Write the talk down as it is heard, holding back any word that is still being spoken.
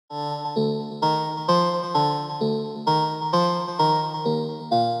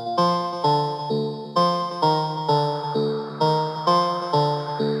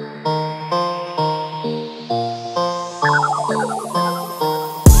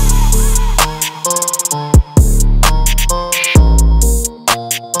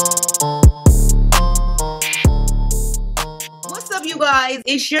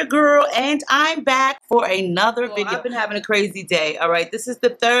It's your girl and I'm back for another video. I've been having a crazy day. All right, this is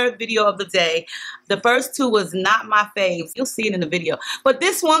the third video of the day. The first two was not my faves. You'll see it in the video, but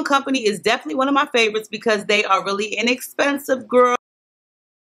this one company is definitely one of my favorites because they are really inexpensive, girl,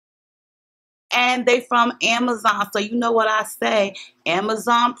 and they from Amazon. So you know what I say,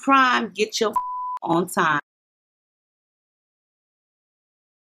 Amazon Prime, get your on time.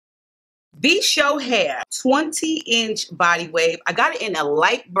 VSHOWHAIR 20-inch body wave. I got it in a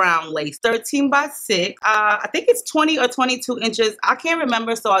light brown lace, 13 by 6. I think it's 20 or 22 inches. I can't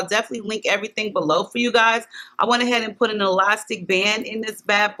remember, so I'll definitely link everything below for you guys. I went ahead and put an elastic band in this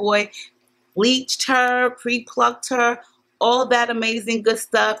bad boy, bleached her, pre-plucked her, all that amazing good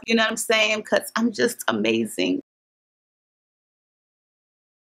stuff. You know what I'm saying? Because I'm just amazing.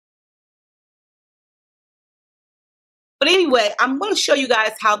 But anyway, I'm going to show you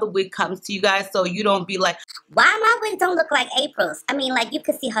guys how the wig comes to you guys so you don't be like, why my wig don't look like April's? I mean, like, you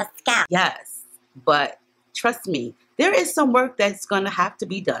could see her scalp. Yes, but trust me, there is some work that's going to have to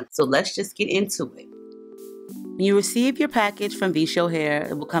be done. So let's just get into it. When you receive your package from VSHOWHAIR,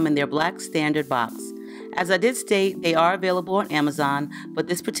 it will come in their black standard box. As I did state, they are available on Amazon, but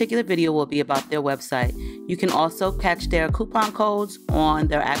this particular video will be about their website. You can also catch their coupon codes on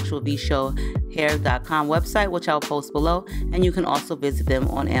their actual VSHOWHAIR.com website, which I'll post below, and you can also visit them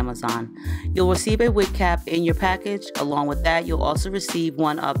on Amazon. You'll receive a wig cap in your package. Along with that, you'll also receive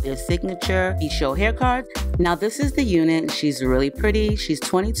one of their signature VSHOWHAIR cards. Now, this is the unit. She's really pretty. She's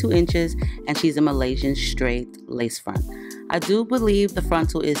 22 inches, and she's a Malaysian straight lace front. I do believe the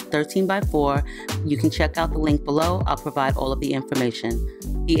frontal is 13 by 4. You can check out the link below. I'll provide all of the information.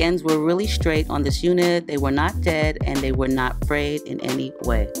 The ends were really straight on this unit. They were not dead and they were not frayed in any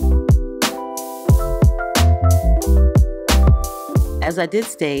way. As I did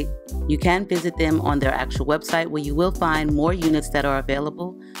state, you can visit them on their actual website where you will find more units that are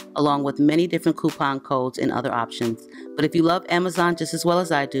available, along with many different coupon codes and other options. But if you love Amazon just as well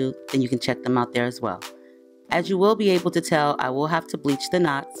as I do, then you can check them out there as well. As you will be able to tell, I will have to bleach the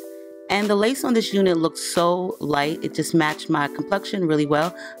knots. And the lace on this unit looks so light, it just matched my complexion really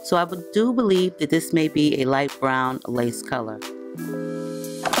well. So I do believe that this may be a light brown lace color.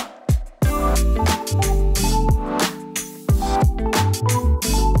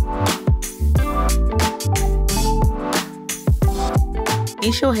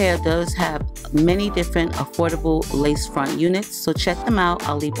 VSHOWHAIR does have many different affordable lace front units, so check them out.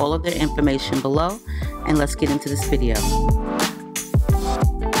 I'll leave all of their information below, and let's get into this video. I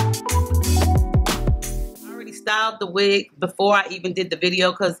already styled the wig before I even did the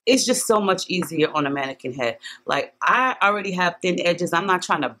video because it's just so much easier on a mannequin head. Like, I already have thin edges. I'm not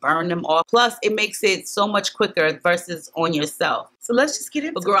trying to burn them off. Plus, it makes it so much quicker versus on yourself. So let's just get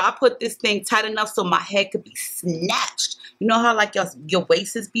into it. But girl, I put this thing tight enough so my head could be snatched. You know how like your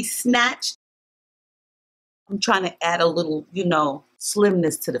waists be snatched? I'm trying to add a little, you know,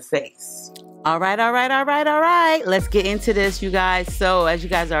 slimness to the face. All right. Let's get into this, you guys. So as you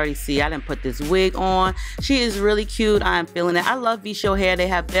guys already see, I didn't put this wig on. She is really cute. I'm feeling it. I love VSHOWHAIR. They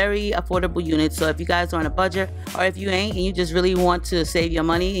have very affordable units. So if you guys are on a budget, or if you ain't and you just really want to save your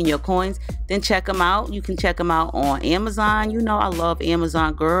money and your coins, then check them out. You can check them out on Amazon. You know, I love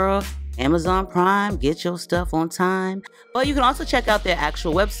Amazon, girl. Amazon Prime, get your stuff on time. But you can also check out their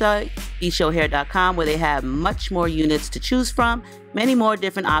actual website, VSHOWHAIR.com, where they have much more units to choose from, many more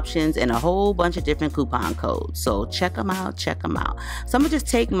different options, and a whole bunch of different coupon codes. So check them out, check them out. So I'm gonna just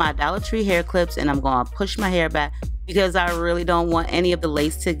take my Dollar Tree hair clips and I'm gonna push my hair back because I really don't want any of the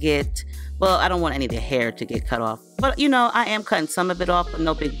lace to get, well, I don't want any of the hair to get cut off. But you know, I am cutting some of it off, but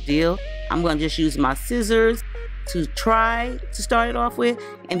no big deal. I'm gonna just use my scissors to try to start it off with,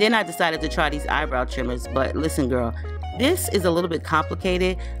 and then I decided to try these eyebrow trimmers. But listen, girl, this is a little bit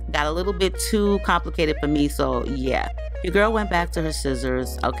complicated, got a little bit too complicated for me. So yeah, your girl went back to her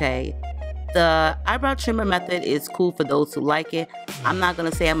scissors. Okay, the eyebrow trimmer method is cool for those who like it. I'm not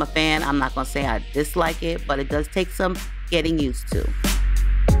gonna say I'm a fan, I'm not gonna say I dislike it, but it does take some getting used to.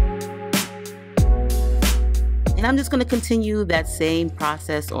 And I'm just gonna continue that same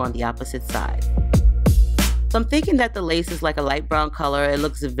process on the opposite side. So I'm thinking that the lace is like a light brown color. It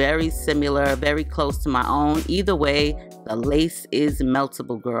looks very similar, very close to my own. Either way, the lace is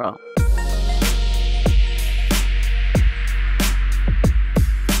meltable, girl.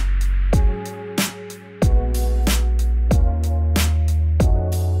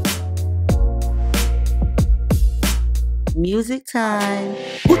 music time.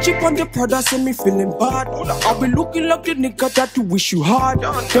 Put chip on the Prada, send me feeling bad. I'll be looking like the nigga that you wish you had.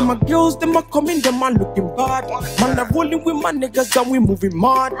 Them my girls, them are coming, them are looking bad. Man, I'm rolling with my niggas and we moving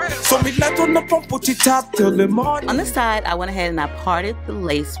mad. So me light on up and put it up till the morning. On the side, I went ahead and I parted the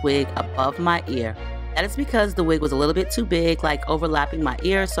lace wig above my ear. That is because the wig was a little bit too big, like overlapping my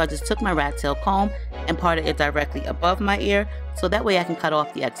ear, so I just took my rat tail comb and parted it directly above my ear, so that way I can cut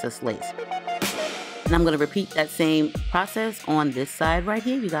off the excess lace. And I'm going to repeat that same process on this side right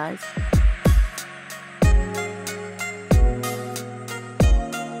here, you guys.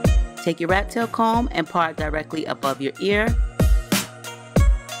 Take your rat tail comb and part directly above your ear.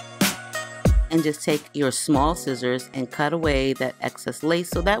 And just take your small scissors and cut away that excess lace,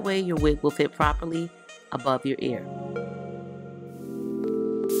 so that way your wig will fit properly above your ear.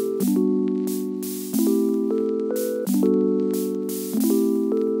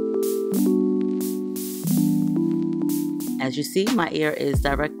 As you see, my ear is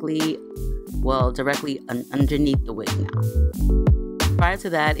directly underneath the wig now. Prior to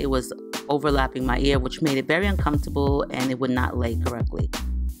that, it was overlapping my ear, which made it very uncomfortable and it would not lay correctly.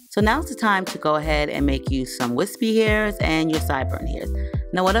 So now's the time to go ahead and make you some wispy hairs and your sideburn hairs.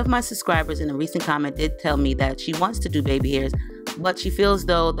 Now, one of my subscribers in a recent comment did tell me that she wants to do baby hairs, but she feels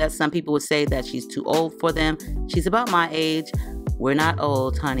though that some people would say that she's too old for them. She's about my age. We're not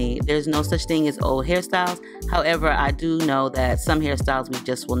old, honey. There's no such thing as old hairstyles. However, I do know that some hairstyles we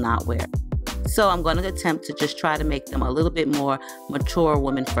just will not wear. So I'm going to attempt to just try to make them a little bit more mature,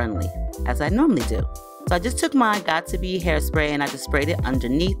 woman friendly, as I normally do. So I just took my Got2b hairspray and I just sprayed it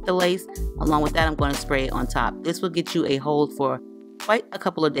underneath the lace. Along with that, I'm going to spray it on top. This will get you a hold for quite a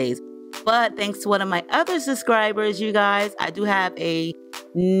couple of days. But thanks to one of my other subscribers, you guys, I do have a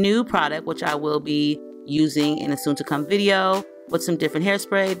new product which I will be using in a soon to come video with some different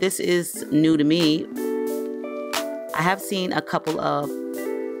hairspray. This is new to me. I have seen a couple of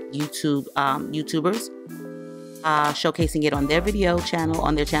YouTubers showcasing it on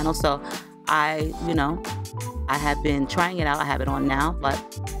their channel. So I have been trying it out. I have it on now, but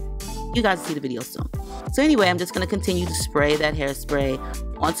you guys will see the video soon. So anyway, I'm just going to continue to spray that hairspray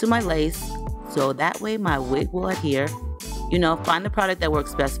onto my lace, so that way my wig will adhere. You know, find the product that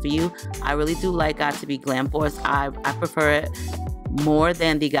works best for you. I really do like Got2b Glam Force. I prefer it more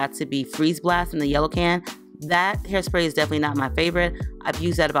than the Got2b Freeze Blast in the yellow can. That hairspray is definitely not my favorite. I've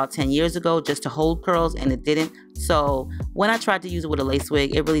used that about 10 years ago just to hold curls and it didn't. So when I tried to use it with a lace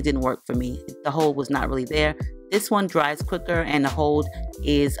wig, it really didn't work for me. The hold was not really there. This one dries quicker and the hold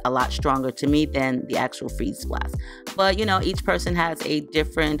is a lot stronger to me than the actual Freeze Blast. But you know, each person has a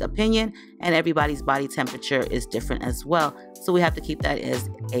different opinion and everybody's body temperature is different as well. So we have to keep that as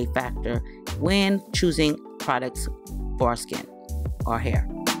a factor when choosing products for our skin or hair.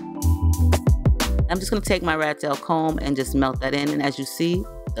 I'm just going to take my rat tail comb and just melt that in, and as you see,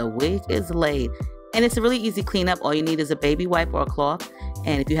 the wig is laid. And it's a really easy cleanup. All you need is a baby wipe or a cloth,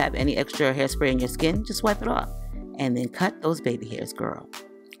 and if you have any extra hairspray in your skin, just wipe it off and then cut those baby hairs, girl,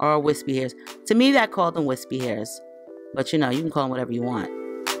 or wispy hairs. To me, I call them wispy hairs, but you know, you can call them whatever you want.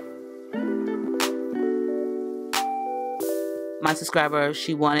 My subscriber,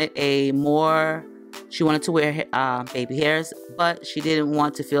 she wanted to wear baby hairs, but she didn't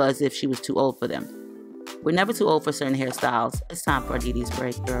want to feel as if she was too old for them. We're never too old for certain hairstyles. It's time for a Dee Dee's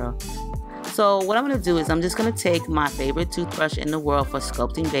break, girl. So what I'm going to do is I'm just going to take my favorite toothbrush in the world for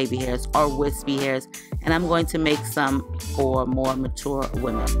sculpting baby hairs or wispy hairs, and I'm going to make some for more mature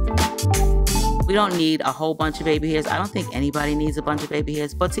women. We don't need a whole bunch of baby hairs. I don't think anybody needs a bunch of baby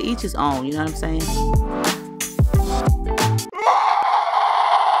hairs, but to each his own, you know what I'm saying?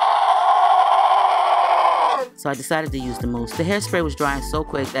 So I decided to use the mousse. The hairspray was drying so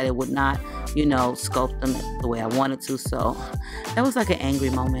quick that it would not, you know, sculpt them the way I wanted to. So that was like an angry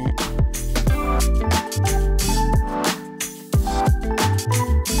moment.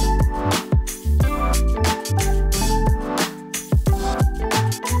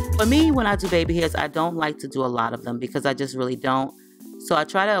 For me, when I do baby hairs, I don't like to do a lot of them because I just really don't. So I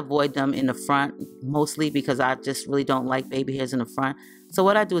try to avoid them in the front, mostly because I just really don't like baby hairs in the front. So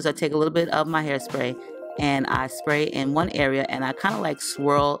what I do is I take a little bit of my hairspray and I spray in one area and I kind of like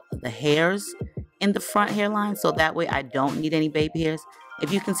swirl the hairs in the front hairline, so that way I don't need any baby hairs.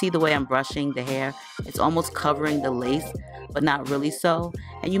 If you can see the way I'm brushing the hair, it's almost covering the lace, but not really so.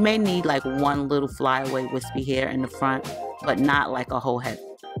 And you may need like one little flyaway wispy hair in the front, but not like a whole head.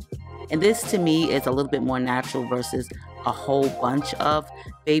 And this to me is a little bit more natural versus a whole bunch of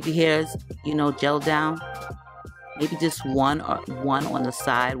baby hairs, you know, gel down. Maybe just one on the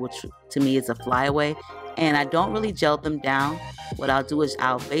side, which to me is a flyaway. And I don't really gel them down. What I'll do is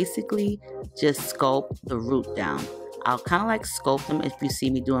I'll basically just sculpt the root down. I'll kind of like sculpt them if you see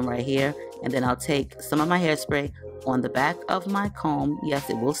me doing right here. And then I'll take some of my hairspray on the back of my comb. Yes,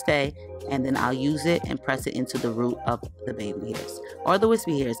 it will stay. And then I'll use it and press it into the root of the baby hairs or the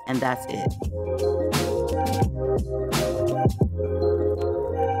wispy hairs, and that's it.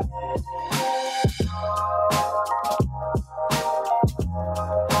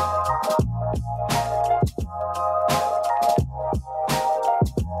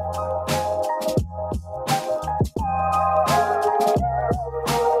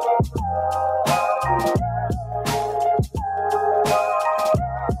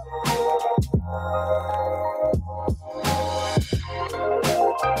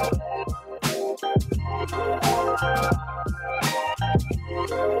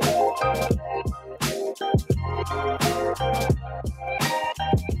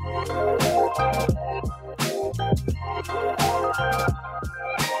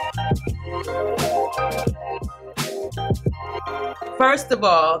 First of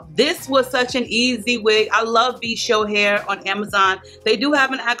all, this was such an easy wig. I love VSHOWHAIR on Amazon. They do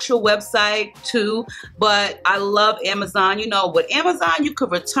have an actual website too, but I love Amazon. You know, with Amazon, you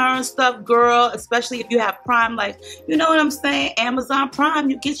could return stuff, girl, especially if you have Prime. Like, you know what I'm saying? Amazon Prime,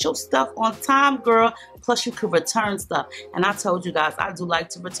 you get your stuff on time, girl. Plus, you could return stuff. And I told you guys, I do like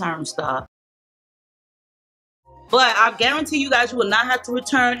to return stuff. But I guarantee you guys, you will not have to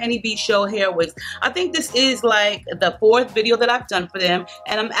return any VSHOWHAIR wigs. I think this is like the 4th video that I've done for them,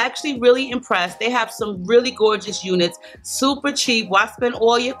 and I'm actually really impressed. They have some really gorgeous units, super cheap. Why spend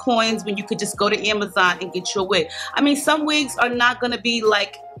all your coins when you could just go to Amazon and get your wig? I mean, some wigs are not going to be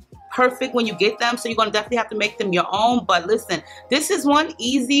like perfect when you get them, so you're going to definitely have to make them your own. But listen, this is one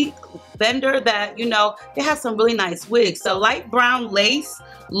easy vendor that, you know, they have some really nice wigs. The light brown lace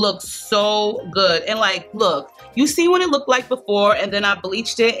looks so good. And like, look, you see what it looked like before, and then I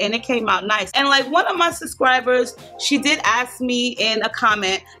bleached it and it came out nice. And like, one of my subscribers, she did ask me in a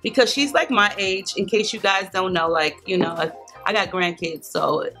comment, because she's like my age, in case you guys don't know, like, you know, I got grandkids,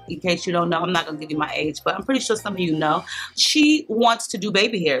 so in case you don't know, I'm not going to give you my age, but I'm pretty sure some of you know. She wants to do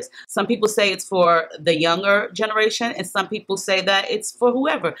baby hairs. Some people say it's for the younger generation, and some people say that it's for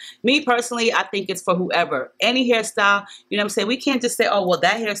whoever. Me personally, I think it's for whoever. Any hairstyle, you know what I'm saying? We can't just say, oh, well,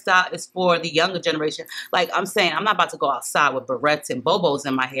 that hairstyle is for the younger generation. Like I'm saying, I'm not about to go outside with barrettes and bobos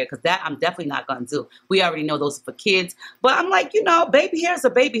in my hair, because that I'm definitely not going to do. We already know those are for kids. But I'm like, you know, baby hairs are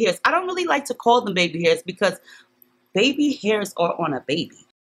baby hairs. I don't really like to call them baby hairs, because baby hairs are on a baby.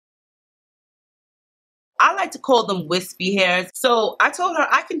 I like to call them wispy hairs. So I told her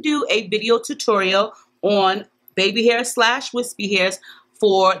I can do a video tutorial on baby hair / wispy hairs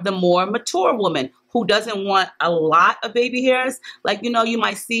for the more mature woman who doesn't want a lot of baby hairs. Like, you know, you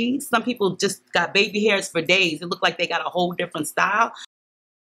might see some people just got baby hairs for days. It looked like they got a whole different style.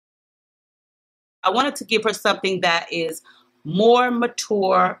 I wanted to give her something that is more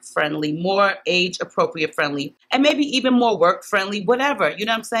mature friendly, more age appropriate friendly, and maybe even more work friendly, whatever, you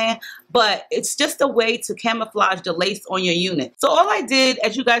know what I'm saying? But it's just a way to camouflage the lace on your unit. So all I did,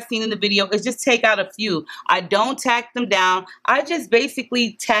 as you guys seen in the video, is just take out a few. I don't tack them down. I just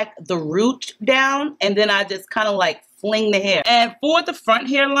basically tack the root down, and then I just kind of like fling the hair. And for the front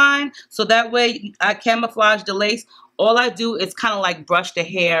hairline, so that way I camouflage the lace, all I do is kind of like brush the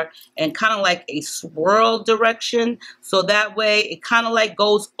hair and kind of like a swirl direction. So that way it kind of like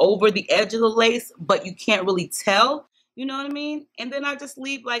goes over the edge of the lace, but you can't really tell. You know what I mean? And then I just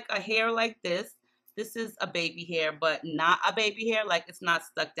leave like a hair like this. This is a baby hair, but not a baby hair. Like, it's not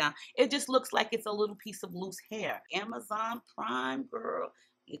stuck down. It just looks like it's a little piece of loose hair. Amazon Prime, girl,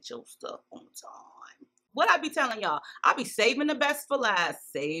 get your stuff on time. What I be telling y'all? I be saving the best for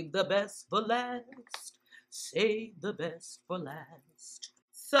last. Save the best for last. Save the best for last.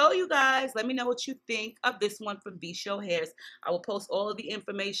 So you guys, let me know what you think of this one from VSHOWHAIR. I will post all of the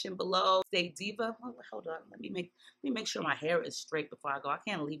information below. Stay diva. Hold on. Let me make sure my hair is straight before I go. I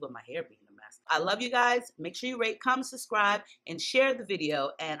can't leave with my hair being a mess. I love you guys. Make sure you rate, comment, subscribe, and share the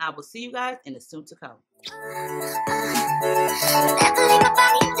video. And I will see you guys in the soon to come.